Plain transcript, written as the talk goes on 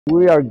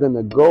We are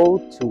gonna go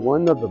to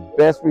one of the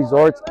best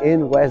resorts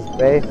in West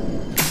Bay.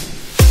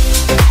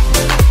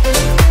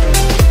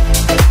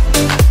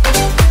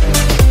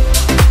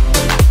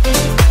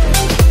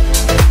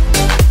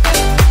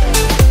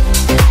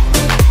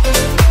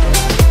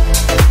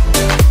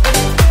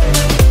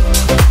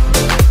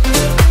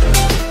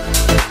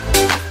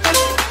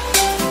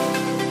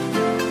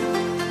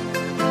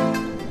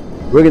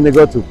 We're gonna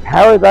go to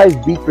Paradise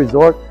Beach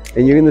Resort,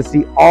 and you're gonna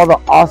see all the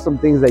awesome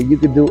things that you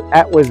can do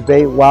at West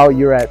Bay while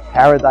you're at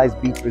Paradise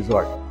Beach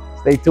Resort.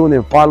 Stay tuned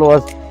and follow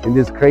us in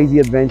this crazy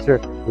adventure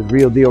with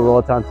Real Deal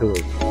Roatan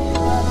Tours.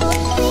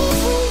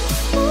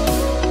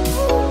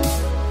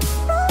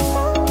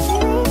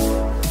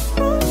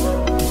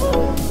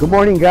 Good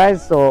morning,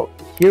 guys. So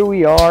here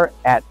we are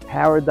at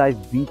Paradise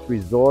Beach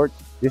Resort.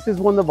 This is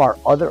one of our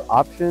other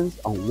options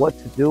on what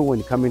to do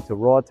when coming to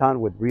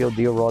Roatan with Real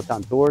Deal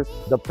Roatan Tours.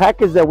 The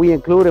package that we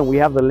include, and we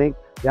have the link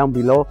down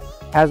below,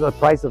 has a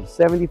price of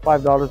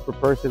 $75 per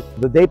person.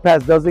 The day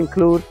pass does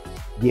include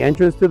the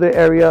entrance to the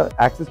area,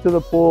 access to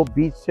the pool,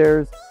 beach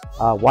chairs,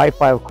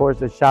 Wi-Fi, of course,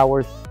 the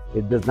showers.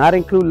 It does not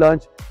include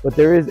lunch, but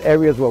there is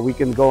areas where we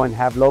can go and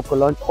have local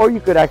lunch, or you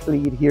could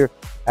actually eat here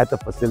at the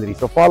facility.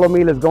 So follow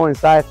me, let's go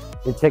inside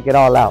and check it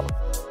all out.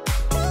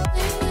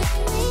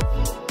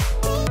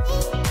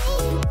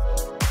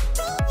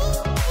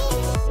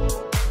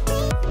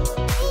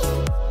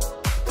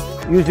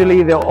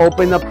 Usually they'll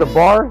open up the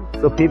bar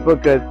so people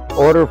could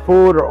order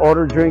food or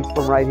order drinks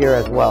from right here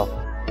as well.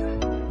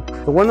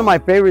 So one of my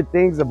favorite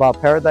things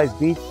about Paradise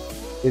Beach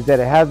is that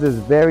it has this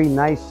very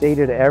nice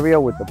shaded area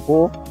with the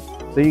pool.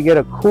 So you get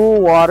a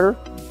cool water.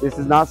 This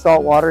is not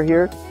salt water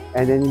here.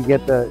 And then you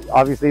get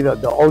obviously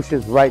the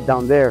ocean's right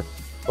down there.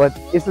 But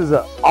this is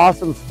an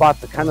awesome spot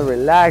to kind of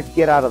relax,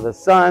 get out of the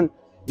sun.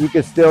 You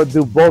can still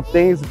do both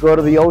things, go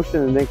to the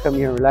ocean and then come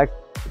here and relax.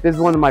 This is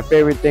one of my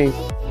favorite things.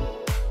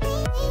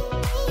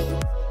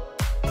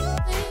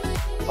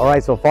 All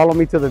right, so follow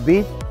me to the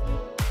beach.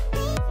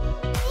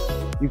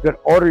 You could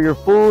order your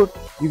food.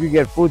 You could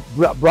get food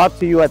brought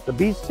to you at the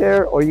beach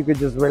chair, or you could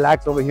just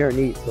relax over here and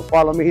eat. So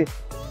follow me.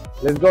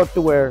 Let's go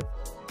to where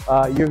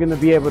you're gonna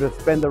be able to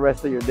spend the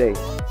rest of your day.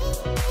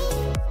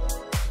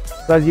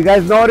 So as you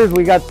guys notice,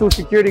 we got 2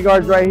 security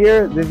guards right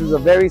here. This is a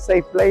very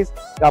safe place.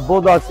 Got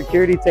Bulldog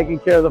Security taking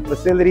care of the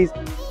facilities.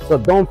 So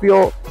don't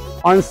feel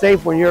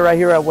unsafe when you're right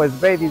here at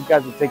West Bay. These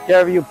guys will take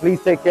care of you.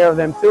 Please take care of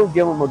them too.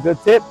 Give them a good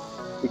tip,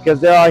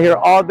 because they're out here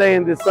all day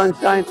in the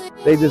sunshine.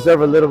 They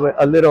deserve a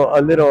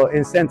little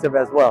incentive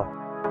as well.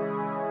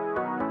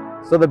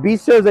 So the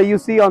beach chairs that you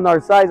see on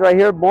our sides right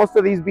here, most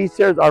of these beach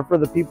chairs are for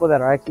the people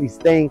that are actually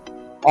staying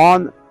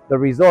on the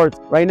resorts.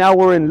 Right now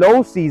we're in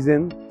low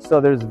season, so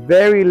there's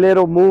very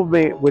little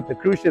movement with the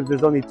cruise ships.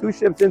 There's only 2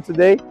 ships in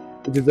today,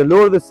 which is the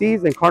Lure of the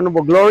Seas and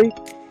Carnival Glory.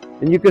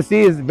 And you can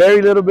see it's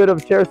very little bit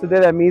of chairs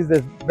today. That means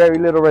there's very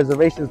little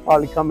reservations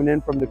probably coming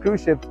in from the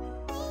cruise ships.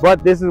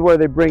 But this is where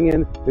they bring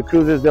in the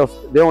cruisers.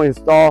 They'll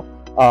install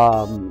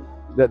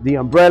the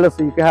umbrella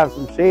so you can have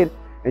some shade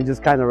and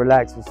just kind of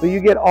relax. So you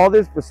get all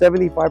this for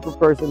 $75 per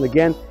person.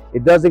 Again,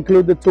 it does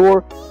include the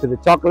tour to the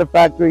chocolate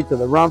factory, to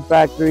the rum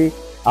factory,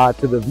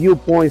 to the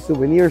viewpoint,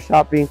 souvenir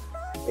shopping.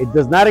 It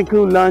does not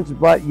include lunch,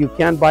 but you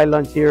can buy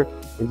lunch here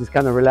and just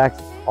kind of relax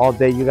all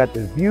day. You got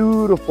this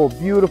beautiful,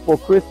 beautiful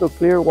crystal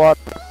clear water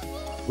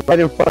right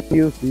in front of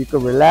you, so you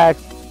can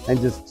relax and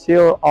just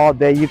chill all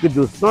day. You could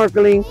do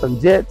snorkeling,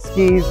 some jet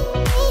skis.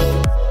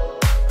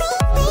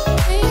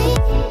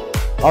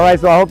 All right,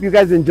 so I hope you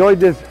guys enjoyed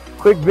this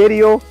quick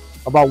video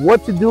about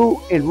what to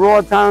do in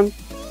Roatan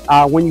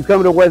when you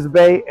come to West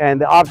Bay. And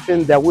the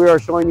option that we are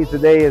showing you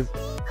today is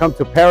come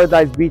to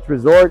Paradise Beach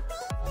Resort.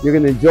 You're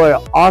gonna enjoy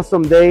an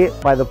awesome day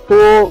by the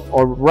pool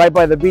or right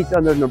by the beach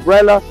under an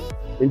umbrella.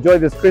 Enjoy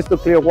this crystal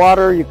clear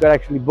water. You could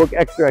actually book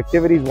extra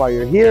activities while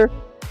you're here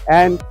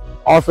and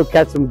also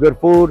catch some good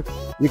food.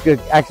 You could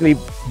actually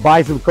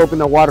buy some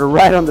coconut water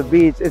right on the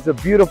beach. It's a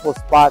beautiful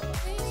spot.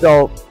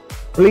 So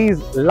please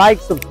like,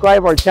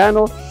 subscribe our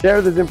channel,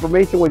 share this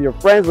information with your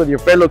friends, with your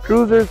fellow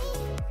cruisers.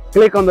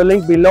 Click on the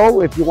link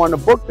below if you want to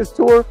book this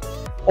tour,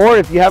 or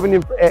if you have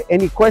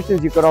any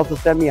questions, you could also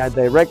send me a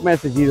direct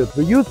message either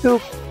through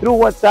YouTube, through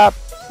WhatsApp,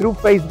 through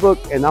Facebook,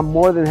 and I'm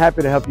more than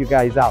happy to help you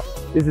guys out.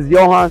 This is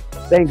Johan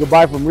saying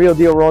goodbye from Real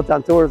Deal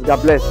Roatan Tours.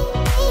 God bless.